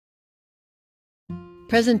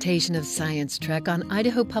Presentation of Science Trek on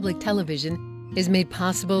Idaho Public Television is made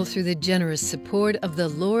possible through the generous support of the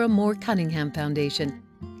Laura Moore Cunningham Foundation,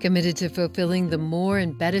 committed to fulfilling the Moore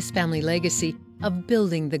and Bettis family legacy of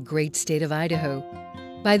building the great state of Idaho.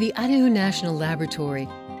 By the Idaho National Laboratory,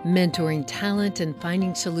 mentoring talent and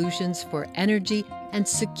finding solutions for energy and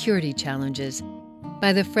security challenges.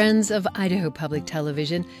 By the Friends of Idaho Public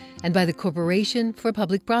Television, and by the Corporation for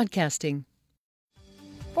Public Broadcasting.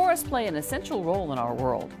 Forests play an essential role in our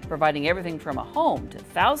world, providing everything from a home to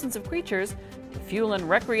thousands of creatures to fuel and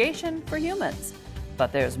recreation for humans.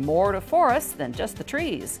 But there's more to forests than just the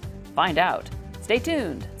trees. Find out. Stay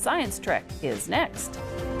tuned. Science Trek is next.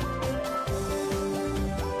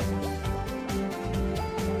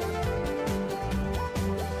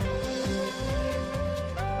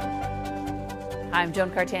 I'm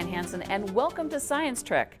Joan Cartan-Hansen, and welcome to Science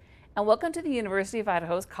Trek, and welcome to the University of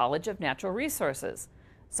Idaho's College of Natural Resources.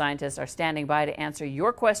 Scientists are standing by to answer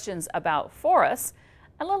your questions about forests.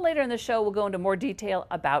 A little later in the show, we'll go into more detail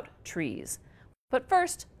about trees. But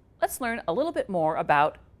first, let's learn a little bit more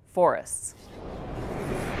about forests.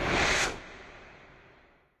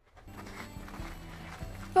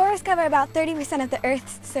 Forests cover about 30% of the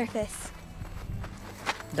Earth's surface.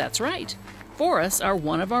 That's right. Forests are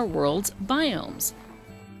one of our world's biomes.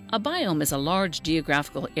 A biome is a large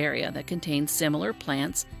geographical area that contains similar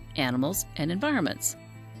plants, animals, and environments.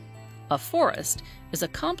 A forest is a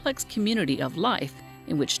complex community of life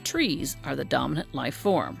in which trees are the dominant life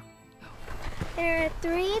form. There are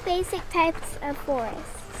three basic types of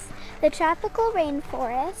forests: the tropical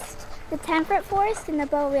rainforest, the temperate forest, and the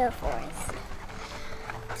boreal forest.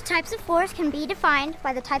 The types of forest can be defined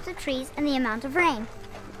by the types of trees and the amount of rain.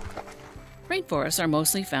 Rainforests are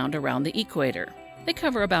mostly found around the equator. They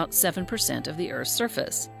cover about 7% of the Earth's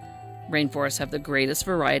surface. Rainforests have the greatest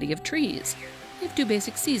variety of trees. They have two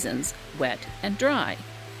basic seasons, wet and dry.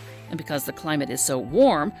 And because the climate is so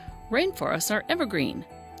warm, rainforests are evergreen.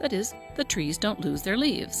 That is, the trees don't lose their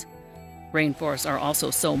leaves. Rainforests are also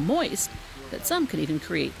so moist that some can even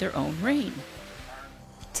create their own rain.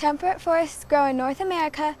 Temperate forests grow in North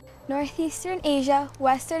America, northeastern Asia,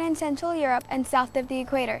 western and central Europe, and south of the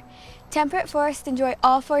equator. Temperate forests enjoy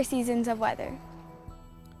all 4 seasons of weather.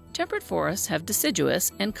 Temperate forests have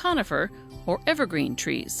deciduous and conifer or evergreen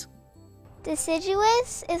trees.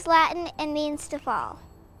 Deciduous is Latin and means to fall.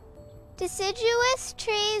 Deciduous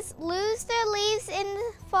trees lose their leaves in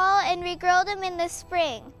the fall and regrow them in the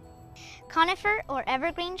spring. Conifer or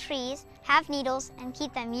evergreen trees have needles and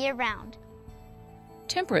keep them year-round.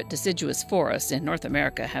 Temperate deciduous forests in North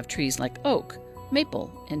America have trees like oak,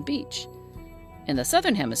 maple, and beech. In the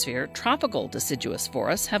southern hemisphere, tropical deciduous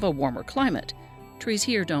forests have a warmer climate. Trees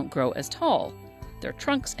here don't grow as tall. Their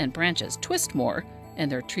trunks and branches twist more, and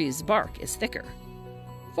their trees' bark is thicker.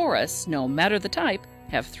 Forests, no matter the type,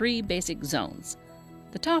 have 3 basic zones.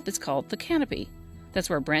 The top is called the canopy. That's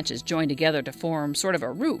where branches join together to form sort of a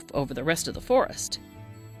roof over the rest of the forest.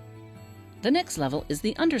 The next level is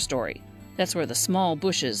the understory. That's where the small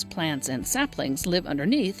bushes, plants, and saplings live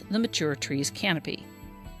underneath the mature tree's canopy.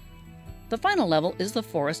 The final level is the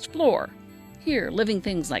forest floor. Here, living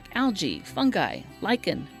things like algae, fungi,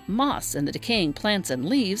 lichen, moss, and the decaying plants and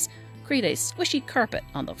leaves create a squishy carpet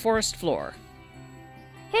on the forest floor.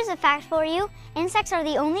 Here's a fact for you. Insects are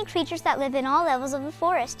the only creatures that live in all levels of the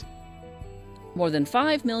forest. More than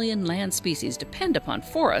 5 million land species depend upon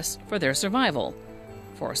forests for their survival.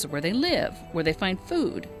 Forests are where they live, where they find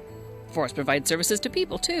food. Forests provide services to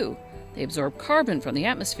people, too. They absorb carbon from the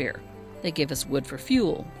atmosphere. They give us wood for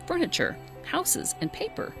fuel, furniture, houses, and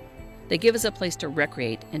paper. They give us a place to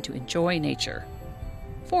recreate and to enjoy nature.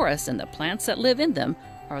 Forests and the plants that live in them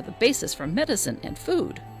are the basis for medicine and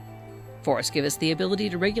food. Forests give us the ability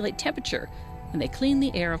to regulate temperature, and they clean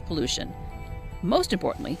the air of pollution. Most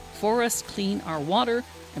importantly, forests clean our water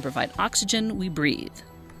and provide oxygen we breathe.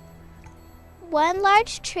 One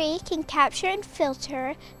large tree can capture and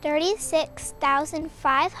filter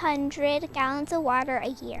 36,500 gallons of water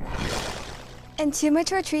a year. And 2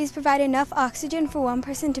 mature trees provide enough oxygen for 1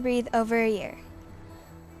 person to breathe over a year.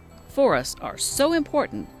 Forests are so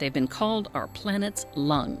important they've been called our planet's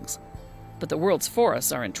lungs. But the world's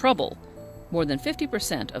forests are in trouble. More than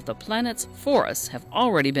 50% of the planet's forests have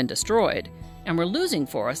already been destroyed, and we're losing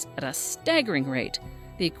forests at a staggering rate,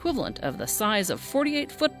 the equivalent of the size of 48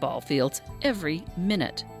 football fields every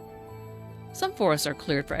minute. Some forests are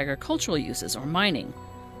cleared for agricultural uses or mining.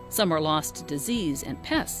 Some are lost to disease and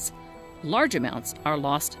pests. Large amounts are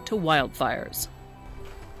lost to wildfires.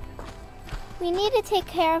 We need to take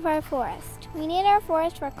care of our forest. We need our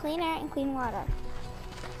forest for clean air and clean water.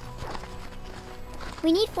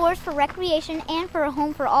 We need forests for recreation and for a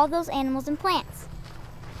home for all those animals and plants.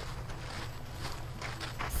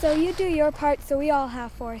 So you do your part so we all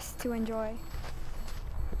have forests to enjoy.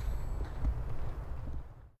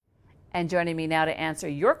 And joining me now to answer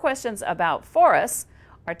your questions about forests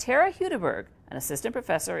are Tara Hudiburg, an assistant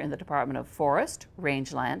professor in the Department of Forest,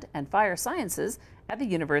 Rangeland, and Fire Sciences at the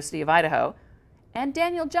University of Idaho, and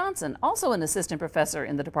Daniel Johnson, also an assistant professor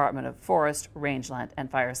in the Department of Forest, Rangeland, and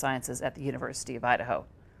Fire Sciences at the University of Idaho.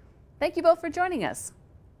 Thank you both for joining us.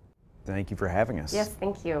 Thank you for having us. Yes,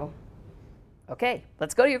 thank you. Okay,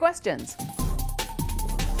 let's go to your questions.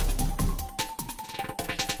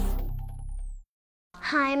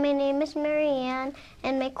 Hi, my name is Marianne,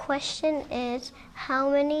 and my question is, how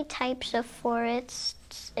many types of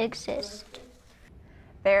forests exist?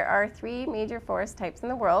 There are 3 major forest types in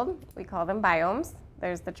the world. We call them biomes.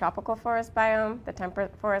 There's the tropical forest biome, the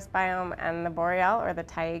temperate forest biome, and the boreal or the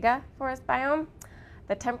taiga forest biome.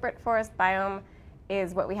 The temperate forest biome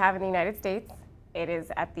is what we have in the United States. It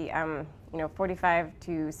is at the 45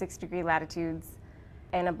 to 6 degree latitudes.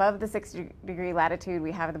 And above the 6-degree latitude,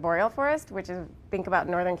 we have the boreal forest, which is, think about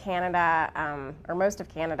northern Canada, or most of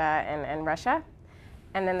Canada and Russia.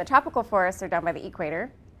 And then the tropical forests are down by the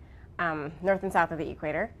equator, north and south of the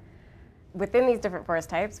equator. Within these different forest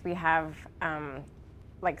types, we have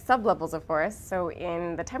like sublevels of forests. So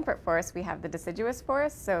in the temperate forest, we have the deciduous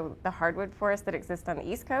forest, so the hardwood forest that exists on the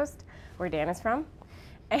East Coast, where Dan is from.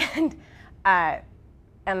 And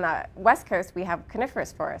on the west coast, we have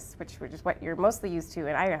coniferous forests, which is what you're mostly used to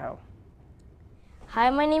in Idaho.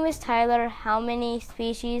 Hi, my name is Tyler. How many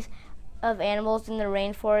species of animals in the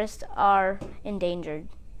rainforest are endangered?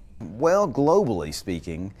 Well, globally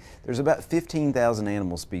speaking, there's about 15,000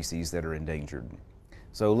 animal species that are endangered.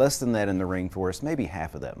 So less than that in the rainforest, maybe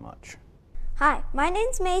half of that much. Hi, my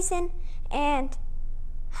name's Mason, and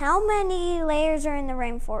how many layers are in the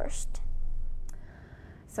rainforest?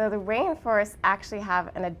 So the rainforests actually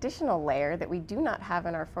have an additional layer that we do not have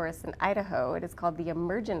in our forests in Idaho. It is called the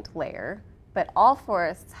emergent layer, but all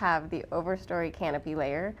forests have the overstory canopy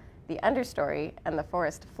layer, the understory, and the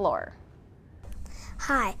forest floor.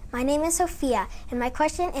 Hi, my name is Sophia, and my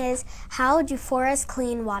question is, how do forests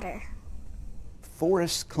clean water?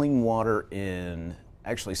 Forests clean water in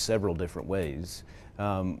actually several different ways.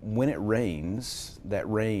 When it rains, that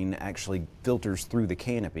rain actually filters through the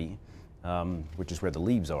canopy, which is where the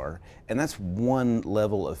leaves are, and that's one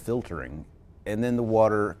level of filtering. And then the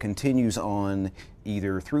water continues on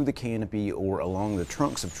either through the canopy or along the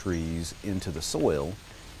trunks of trees into the soil,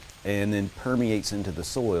 and then permeates into the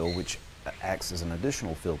soil, which acts as an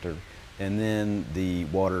additional filter, and then the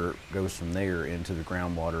water goes from there into the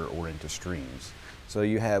groundwater or into streams. So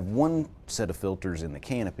you have one set of filters in the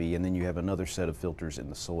canopy, and then you have another set of filters in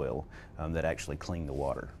the soil that actually clean the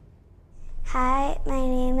water. Hi, my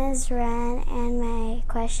name is Ren, and my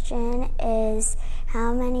question is,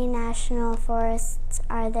 how many national forests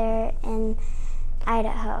are there in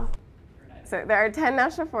Idaho? So there are 10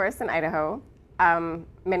 national forests in Idaho.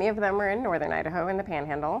 Many of them are in northern Idaho in the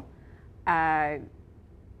Panhandle. The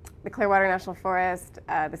Clearwater National Forest,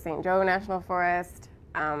 the St. Joe National Forest.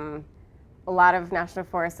 A lot of national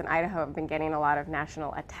forests in Idaho have been getting a lot of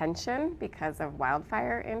national attention because of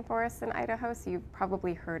wildfire in forests in Idaho, so you've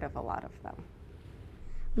probably heard of a lot of them.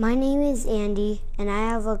 My name is Andy, and I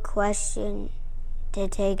have a question to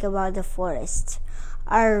take about the forest.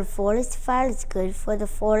 Are forest fires good for the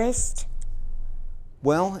forest?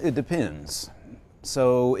 Well, it depends.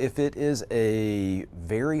 So if it is a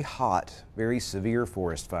very hot, very severe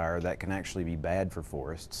forest fire, that can actually be bad for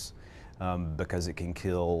forests. Because it can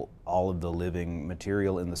kill all of the living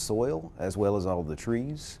material in the soil as well as all of the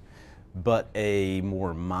trees. But a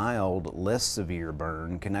more mild, less severe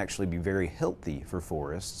burn can actually be very healthy for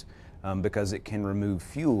forests because it can remove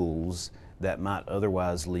fuels that might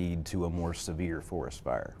otherwise lead to a more severe forest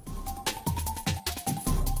fire.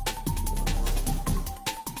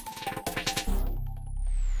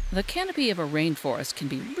 The canopy of a rainforest can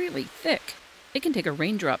be really thick. It can take a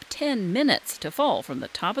raindrop 10 minutes to fall from the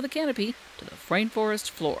top of the canopy to the rainforest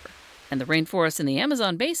floor. And the rainforests in the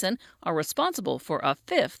Amazon basin are responsible for a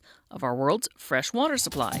fifth of our world's fresh water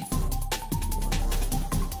supply.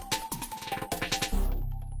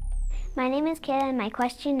 My name is Kayla, and my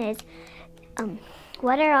question is,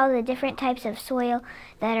 what are all the different types of soil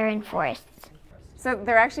that are in forests? So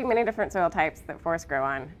there are actually many different soil types that forests grow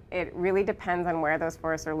on. It really depends on where those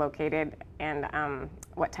forests are located and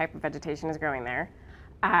what type of vegetation is growing there.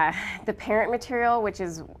 The parent material, which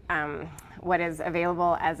is what is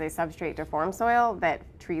available as a substrate to form soil that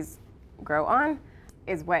trees grow on,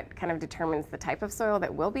 is what kind of determines the type of soil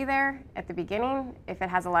that will be there at the beginning. If it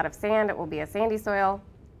has a lot of sand, it will be a sandy soil.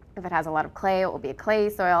 If it has a lot of clay, it will be a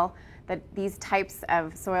clayy soil. that these types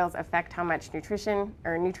of soils affect how much nutrition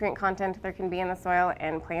or nutrient content there can be in the soil,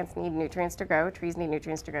 and plants need nutrients to grow. Trees need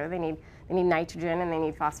nutrients to grow. They need nitrogen and they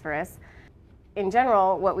need phosphorus. In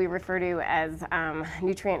general, what we refer to as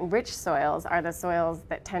nutrient-rich soils are the soils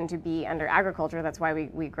that tend to be under agriculture. That's why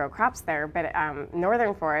we grow crops there. But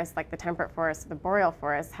northern forests, like the temperate forests, the boreal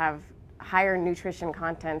forests, have higher nutrition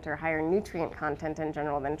content or higher nutrient content in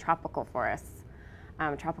general than tropical forests.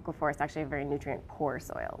 Tropical forests actually have very nutrient-poor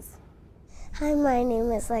soils. Hi, my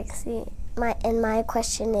name is Lexi, and my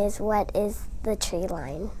question is, what is the tree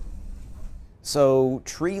line? So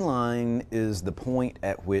tree line is the point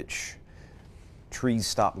at which trees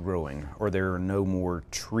stop growing, or there are no more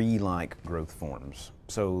tree-like growth forms.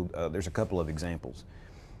 So there's a couple of examples.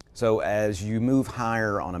 So as you move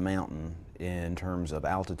higher on a mountain in terms of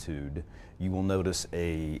altitude, you will notice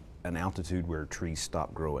an altitude where trees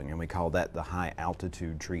stop growing, and we call that the high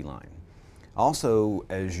altitude tree line. Also,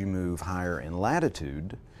 as you move higher in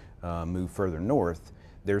latitude, move further north,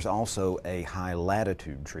 there's also a high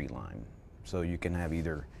latitude tree line. So you can have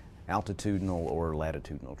either altitudinal or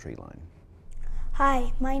latitudinal tree line.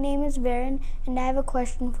 Hi, my name is Baron, and I have a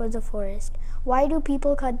question for the forest. Why do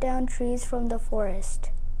people cut down trees from the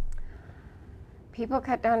forest? People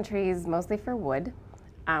cut down trees mostly for wood.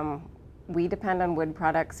 We depend on wood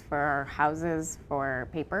products for our houses, for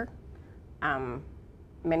paper,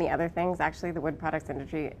 many other things. Actually, the wood products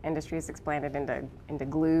industry is expanded into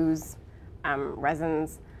glues,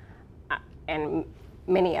 resins, and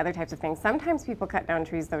many other types of things. Sometimes people cut down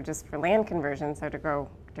trees, though, just for land conversion, so to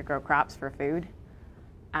grow crops for food.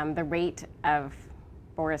 The rate of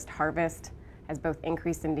forest harvest has both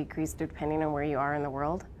increased and decreased depending on where you are in the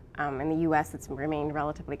world. In the U.S., it's remained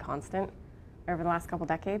relatively constant over the last couple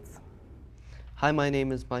decades. Hi, my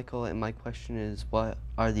name is Michael, and my question is, what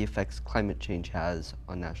are the effects climate change has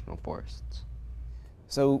on national forests?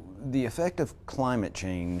 So the effect of climate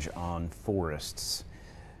change on forests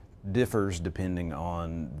differs depending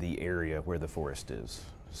on the area where the forest is.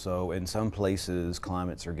 So in some places,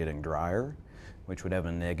 climates are getting drier, which would have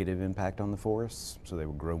a negative impact on the forests, so they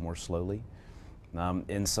would grow more slowly.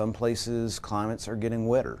 In some places, climates are getting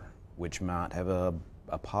wetter, which might have a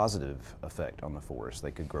positive effect on the forest.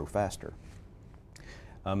 They could grow faster.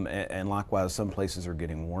 And likewise, some places are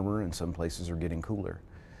getting warmer and some places are getting cooler.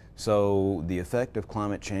 So the effect of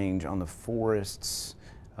climate change on the forests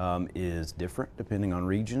is different depending on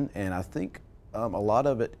region, and I think a lot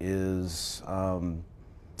of it is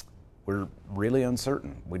we're really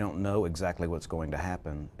uncertain. We don't know exactly what's going to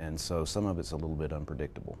happen, and so some of it's a little bit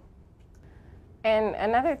unpredictable. And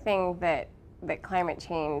another thing that climate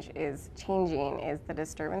change is changing is the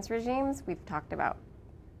disturbance regimes. We've talked about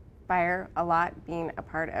fire a lot being a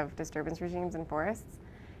part of disturbance regimes in forests,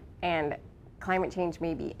 and climate change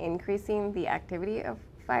may be increasing the activity of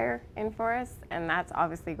fire in forests, and that's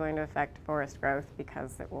obviously going to affect forest growth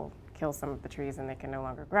because it will kill some of the trees and they can no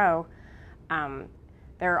longer grow.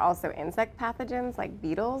 There are also insect pathogens like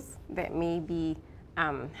beetles that may be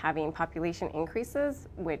having population increases,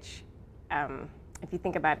 which if you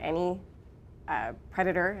think about any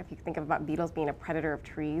predator, if you think about beetles being a predator of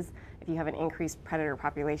trees, if you have an increased predator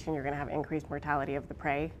population, you're going to have increased mortality of the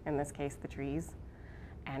prey, in this case the trees.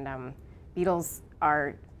 And beetles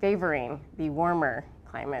are favoring the warmer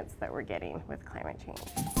climates that we're getting with climate change.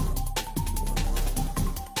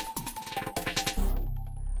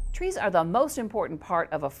 Trees are the most important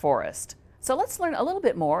part of a forest. So let's learn a little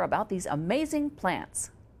bit more about these amazing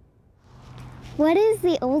plants. What is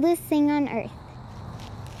the oldest thing on Earth?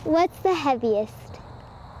 What's the heaviest?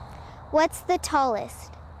 What's the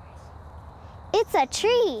tallest? It's a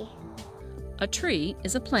tree! A tree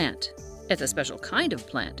is a plant. It's a special kind of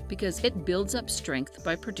plant because it builds up strength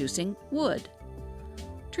by producing wood.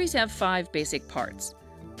 Trees have 5 basic parts: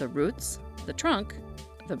 the roots, the trunk,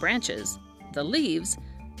 the branches, the leaves,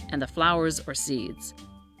 and the flowers or seeds.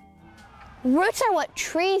 Roots are what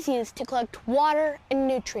trees use to collect water and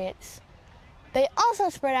nutrients. They also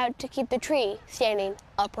spread out to keep the tree standing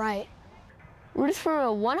upright. Roots from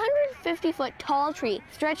a 150-foot tall tree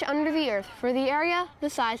stretch under the earth for the area the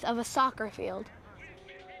size of a soccer field.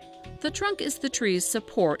 The trunk is the tree's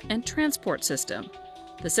support and transport system.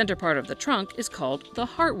 The center part of the trunk is called the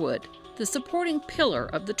heartwood, the supporting pillar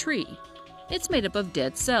of the tree. It's made up of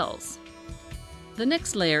dead cells. The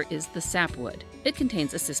next layer is the sapwood. It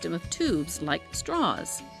contains a system of tubes like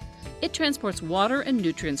straws. It transports water and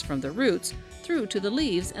nutrients from the roots through to the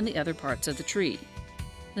leaves and the other parts of the tree.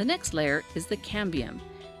 The next layer is the cambium.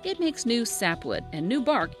 It makes new sapwood and new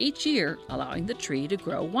bark each year, allowing the tree to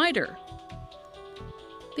grow wider.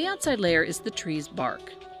 The outside layer is the tree's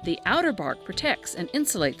bark. The outer bark protects and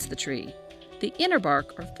insulates the tree. The inner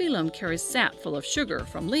bark or phloem carries sap full of sugar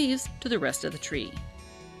from leaves to the rest of the tree.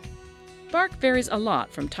 Bark varies a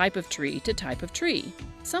lot from type of tree to type of tree.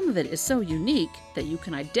 Some of it is so unique that you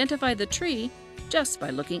can identify the tree just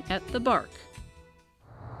by looking at the bark.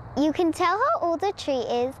 You can tell how old a tree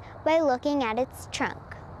is by looking at its trunk.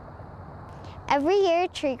 Every year a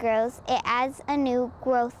tree grows, it adds a new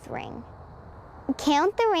growth ring.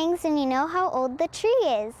 Count the rings and you know how old the tree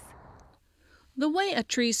is. The way a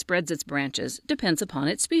tree spreads its branches depends upon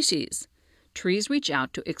its species. Trees reach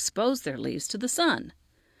out to expose their leaves to the sun.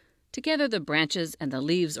 Together, the branches and the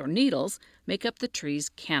leaves or needles make up the tree's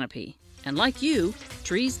canopy. And like you,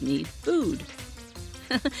 trees need food.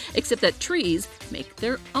 Except that trees make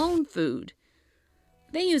their own food.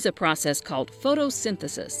 They use a process called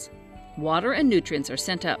photosynthesis. Water and nutrients are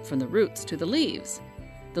sent up from the roots to the leaves.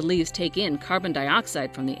 The leaves take in carbon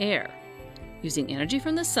dioxide from the air. Using energy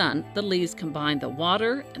from the sun, the leaves combine the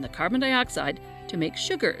water and the carbon dioxide to make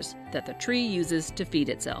sugars that the tree uses to feed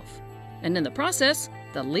itself. And in the process,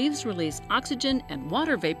 the leaves release oxygen and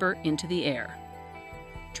water vapor into the air.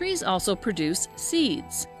 Trees also produce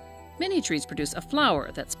seeds. Many trees produce a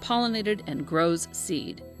flower that's pollinated and grows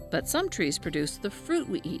seed, but some trees produce the fruit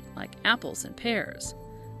we eat, like apples and pears.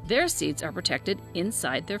 Their seeds are protected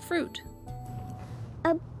inside their fruit.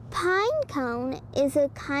 A pine cone is a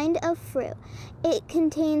kind of fruit. It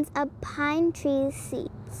contains a pine tree's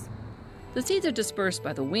seeds. The seeds are dispersed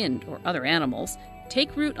by the wind or other animals,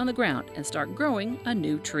 take root on the ground, and start growing a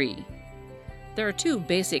new tree. There are two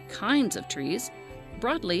basic kinds of trees,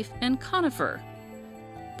 broadleaf and conifer.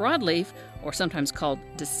 Broadleaf, or sometimes called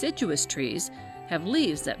deciduous trees, have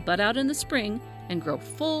leaves that bud out in the spring and grow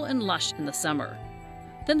full and lush in the summer.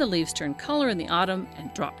 Then the leaves turn color in the autumn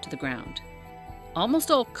and drop to the ground.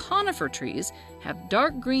 Almost all conifer trees have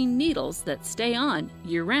dark green needles that stay on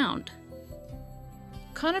year-round.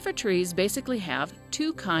 Conifer trees basically have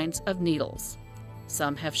two kinds of needles.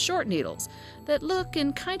 Some have short needles that look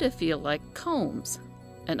and kind of feel like combs,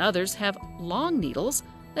 and others have long needles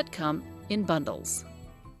that come in bundles.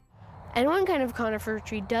 And one kind of conifer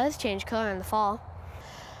tree does change color in the fall.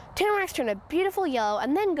 Tamaracks turn a beautiful yellow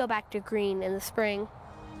and then go back to green in the spring.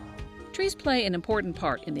 Trees play an important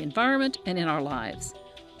part in the environment and in our lives.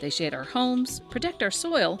 They shade our homes, protect our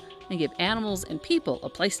soil, and give animals and people a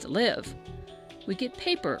place to live. We get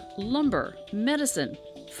paper, lumber, medicine,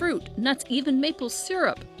 fruit, nuts, even maple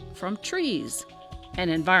syrup from trees.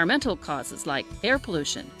 And environmental causes like air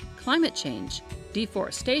pollution, climate change,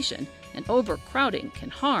 deforestation, and overcrowding can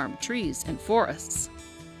harm trees and forests.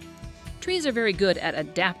 Trees are very good at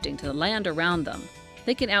adapting to the land around them.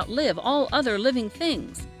 They can outlive all other living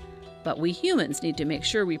things. But we humans need to make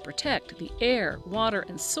sure we protect the air, water,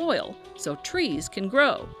 and soil so trees can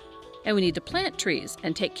grow. And we need to plant trees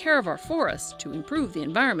and take care of our forests to improve the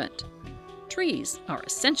environment. Trees are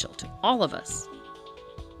essential to all of us.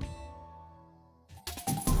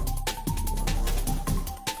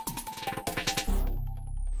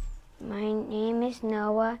 My name is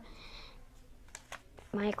Noah.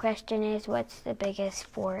 My question is, what's the biggest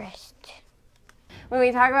forest? When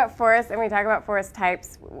we talk about forests and we talk about forest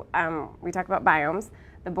types, we talk about biomes.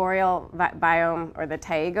 The boreal biome, or the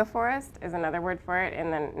taiga forest, is another word for it in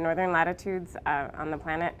the northern latitudes on the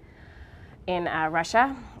planet. In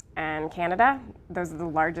Russia and Canada, those are the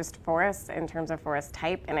largest forests in terms of forest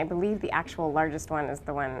type, and I believe the actual largest one is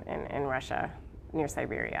the one in Russia, near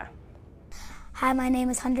Siberia. Hi, my name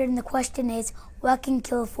is Hunter, and the question is, what can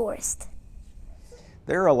kill a forest?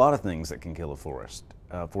 There are a lot of things that can kill a forest.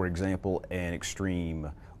 For example, an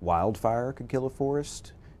extreme wildfire could kill a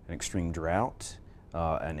forest, an extreme drought,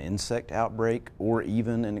 an insect outbreak, or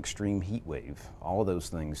even an extreme heat wave. All of those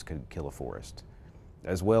things could kill a forest.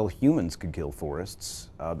 As well, humans could kill forests,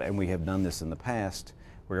 and we have done this in the past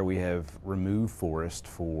where we have removed forest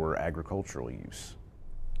for agricultural use.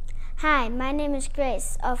 Hi, my name is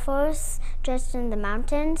Grace. Are forests just in the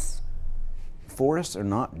mountains? Forests are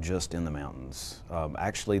not just in the mountains.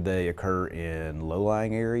 Actually, they occur in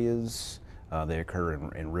low-lying areas, they occur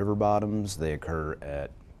in river bottoms, they occur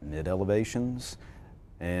at mid-elevations,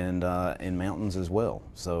 and in mountains as well.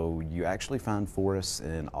 So you actually find forests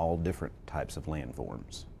in all different types of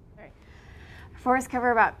landforms. Forests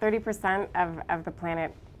cover about 30% of the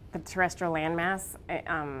planet, the terrestrial landmass,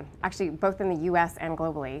 actually both in the US and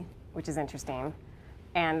globally, which is interesting.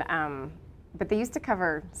 And, but they used to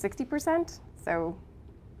cover 60%, so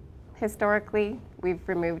historically we've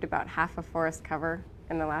removed about half of forest cover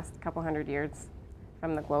in the last couple hundred years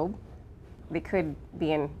from the globe. They could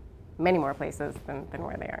be in many more places than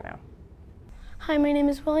where they are now. Hi, my name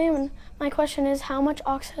is William, and my question is, how much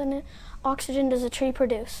oxygen does a tree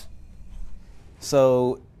produce?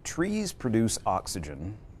 So trees produce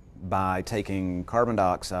oxygen by taking carbon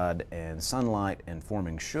dioxide and sunlight and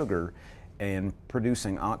forming sugar and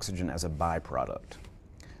producing oxygen as a byproduct.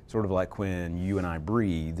 Sort of like when you and I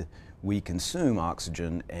breathe, we consume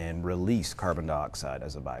oxygen and release carbon dioxide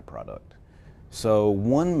as a byproduct. So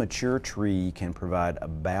one mature tree can provide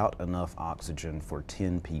about enough oxygen for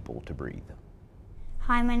 10 people to breathe.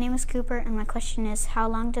 Hi, my name is Cooper, and my question is, how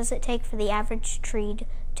long does it take for the average tree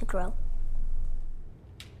to grow?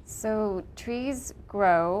 So trees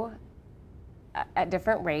grow at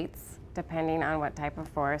different rates depending on what type of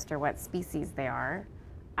forest or what species they are.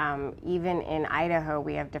 Even in Idaho,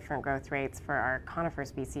 we have different growth rates for our conifer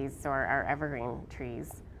species or our evergreen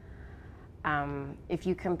trees. If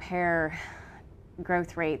you compare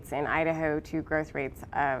growth rates in Idaho to growth rates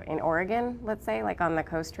in Oregon, let's say, like on the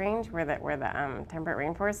Coast Range where the temperate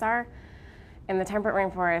rainforests are, in the temperate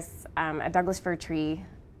rainforests, a Douglas fir tree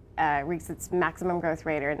reaches its maximum growth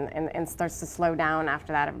rate and starts to slow down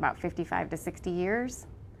after that of about 55 to 60 years,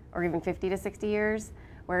 or even 50 to 60 years.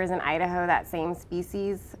 Whereas in Idaho, that same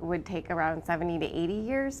species would take around 70 to 80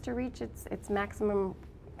 years to reach its maximum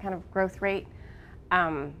kind of growth rate.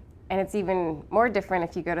 And it's even more different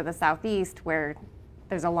if you go to the southeast, where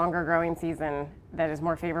there's a longer growing season that is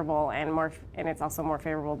more favorable, and it's also more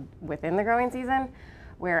favorable within the growing season,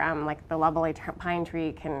 where like the loblolly pine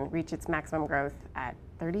tree can reach its maximum growth at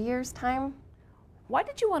 30 years time. Why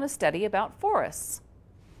did you want to study about forests?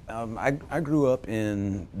 I grew up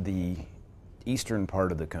in the eastern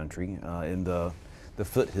part of the country, in the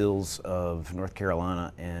foothills of North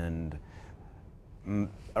Carolina, and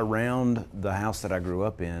around the house that I grew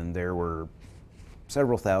up in, there were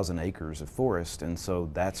several thousand acres of forest, and so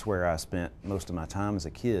that's where I spent most of my time as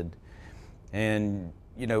a kid. And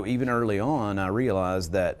you know, even early on, I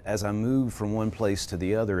realized that as I moved from one place to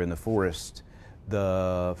the other in the forest,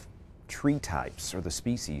 the tree types or the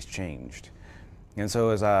species changed. And so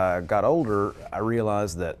as I got older, I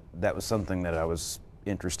realized that that was something that I was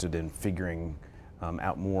interested in figuring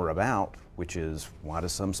out more about, which is, why do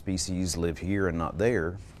some species live here and not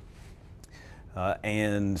there?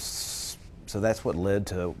 And so that's what led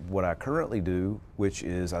to what I currently do, which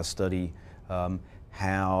is I study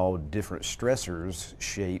how different stressors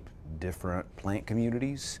shape different plant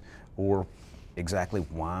communities, or exactly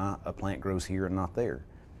why a plant grows here and not there.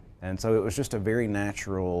 And so it was just a very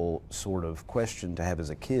natural sort of question to have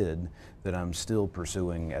as a kid that I'm still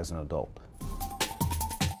pursuing as an adult.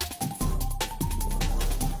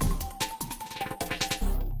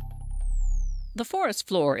 The forest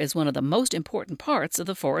floor is one of the most important parts of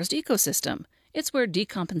the forest ecosystem. It's where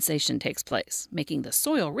decompensation takes place, making the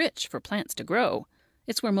soil rich for plants to grow.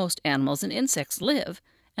 It's where most animals and insects live,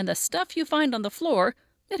 and the stuff you find on the floor,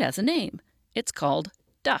 it has a name. It's called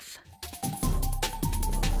duff.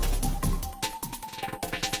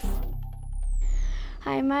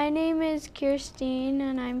 Hi, my name is Kirstine,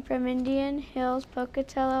 and I'm from Indian Hills,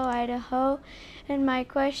 Pocatello, Idaho. And my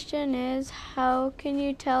question is, how can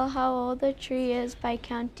you tell how old a tree is by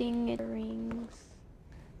counting its rings?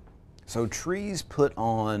 So trees put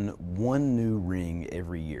on one new ring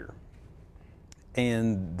every year.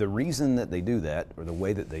 And the reason that they do that, or the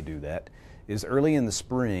way that they do that, is early in the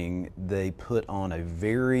spring they put on a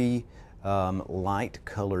very light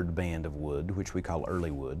colored band of wood, which we call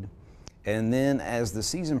early wood. And then as the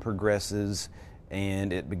season progresses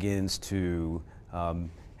and it begins to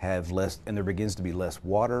have less, and there begins to be less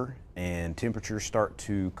water and temperatures start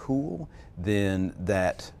to cool, then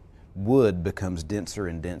that wood becomes denser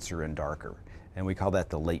and denser and darker. And we call that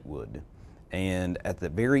the late wood. And at the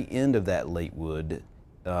very end of that late wood,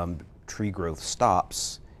 tree growth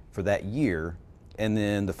stops for that year, and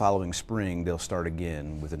then the following spring they'll start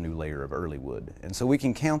again with a new layer of early wood. And so we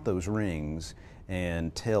can count those rings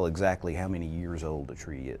and tell exactly how many years old a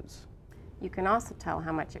tree is. You can also tell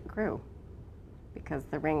how much it grew, because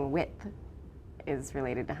the ring width is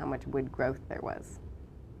related to how much wood growth there was.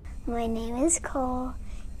 My name is Cole,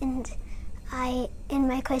 and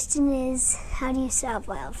my question is, how do you stop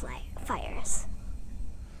wildfires?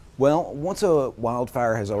 Well, once a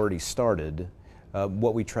wildfire has already started,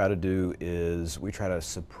 what we try to do is we try to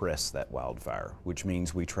suppress that wildfire, which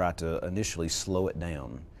means we try to initially slow it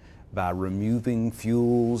down by removing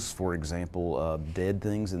fuels, for example, dead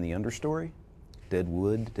things in the understory, dead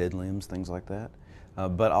wood, dead limbs, things like that.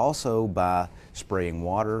 But also by spraying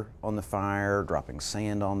water on the fire, dropping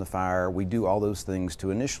sand on the fire. We do all those things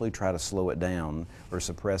to initially try to slow it down or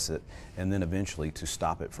suppress it, and then eventually to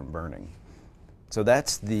stop it from burning. So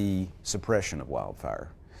that's the suppression of wildfire.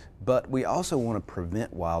 But we also want to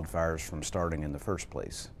prevent wildfires from starting in the first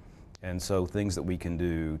place. And so things that we can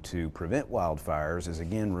do to prevent wildfires is,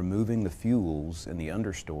 again, removing the fuels in the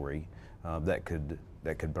understory that could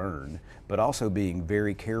burn, but also being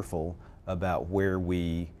very careful about where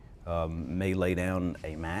we may lay down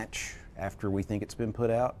a match after we think it's been put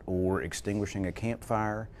out, or extinguishing a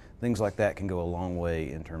campfire. Things like that can go a long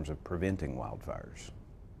way in terms of preventing wildfires.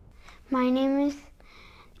 My name is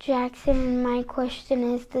Jackson, and my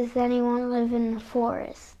question is, does anyone live in the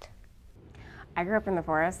forest? I grew up in the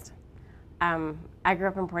forest. I grew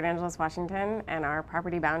up in Port Angeles, Washington, and our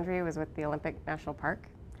property boundary was with the Olympic National Park.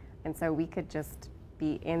 And so we could just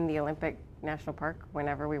be in the Olympic National Park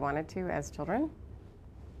whenever we wanted to as children.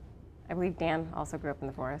 I believe Dan also grew up in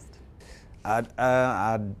the forest. I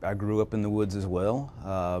grew up in the woods as well.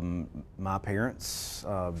 My parents,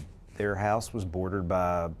 their house was bordered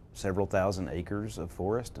by several thousand acres of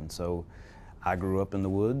forest, and so I grew up in the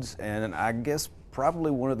woods. And I guess probably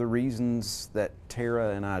one of the reasons that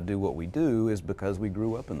Tara and I do what we do is because we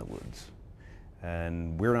grew up in the woods.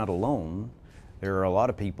 And we're not alone. There are a lot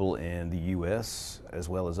of people in the U.S. as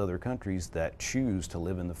well as other countries that choose to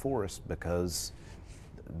live in the forest because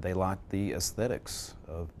they like the aesthetics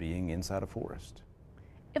of being inside a forest.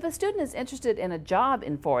 If a student is interested in a job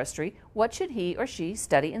in forestry, what should he or she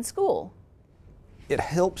study in school? It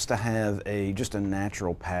helps to have just a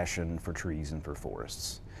natural passion for trees and for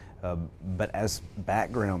forests. But as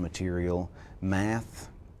background material, math,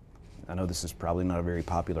 I know this is probably not a very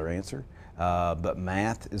popular answer, but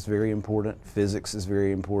math is very important, physics is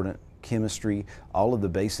very important, chemistry, all of the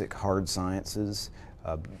basic hard sciences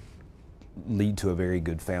lead to a very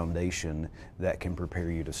good foundation that can prepare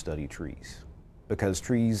you to study trees. Because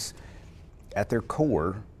trees, at their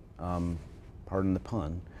core, pardon the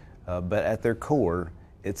pun, but at their core,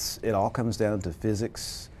 it all comes down to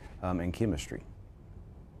physics and chemistry.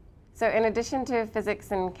 So in addition to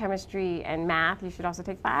physics and chemistry and math, you should also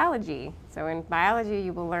take biology. So in biology,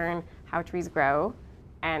 you will learn how trees grow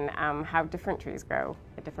and how different trees grow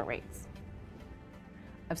at different rates.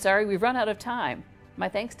 I'm sorry, we've run out of time. My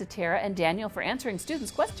thanks to Tara and Daniel for answering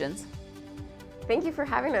students' questions. Thank you for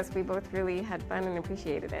having us. We both really had fun and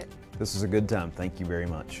appreciated it. This was a good time. Thank you very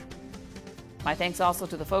much. My thanks also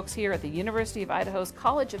to the folks here at the University of Idaho's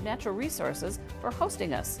College of Natural Resources for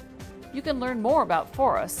hosting us. You can learn more about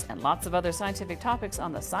forests and lots of other scientific topics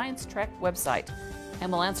on the Science Trek website.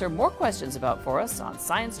 And we'll answer more questions about forests on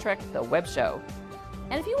Science Trek, the web show.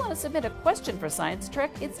 And if you want to submit a question for Science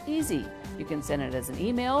Trek, it's easy. You can send it as an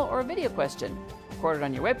email or a video question, record it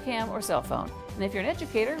on your webcam or cell phone. And if you're an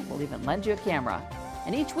educator, we'll even lend you a camera.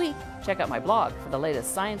 And each week, check out my blog for the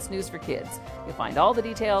latest science news for kids. You'll find all the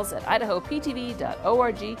details at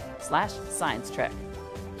idahoptv.org/sciencetrek.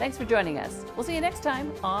 Thanks for joining us. We'll see you next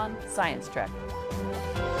time on Science Trek.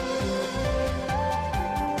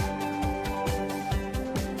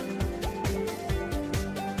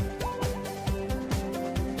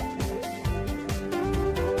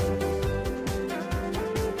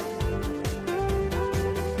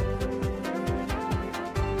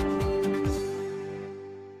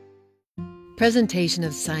 Presentation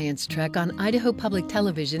of Science Trek on Idaho Public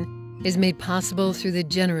Television is made possible through the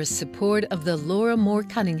generous support of the Laura Moore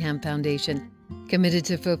Cunningham Foundation, committed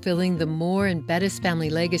to fulfilling the Moore and Bettis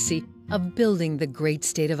family legacy of building the great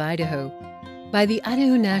state of Idaho. By the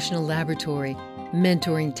Idaho National Laboratory,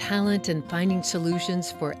 mentoring talent and finding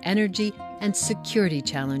solutions for energy and security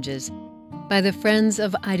challenges. By the Friends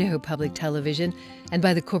of Idaho Public Television, and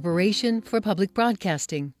by the Corporation for Public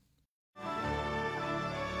Broadcasting.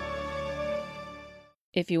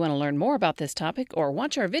 If you want to learn more about this topic or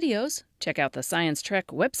watch our videos, check out the Science Trek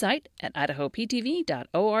website at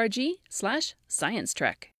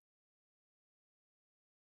idahoptv.org/sciencetrek.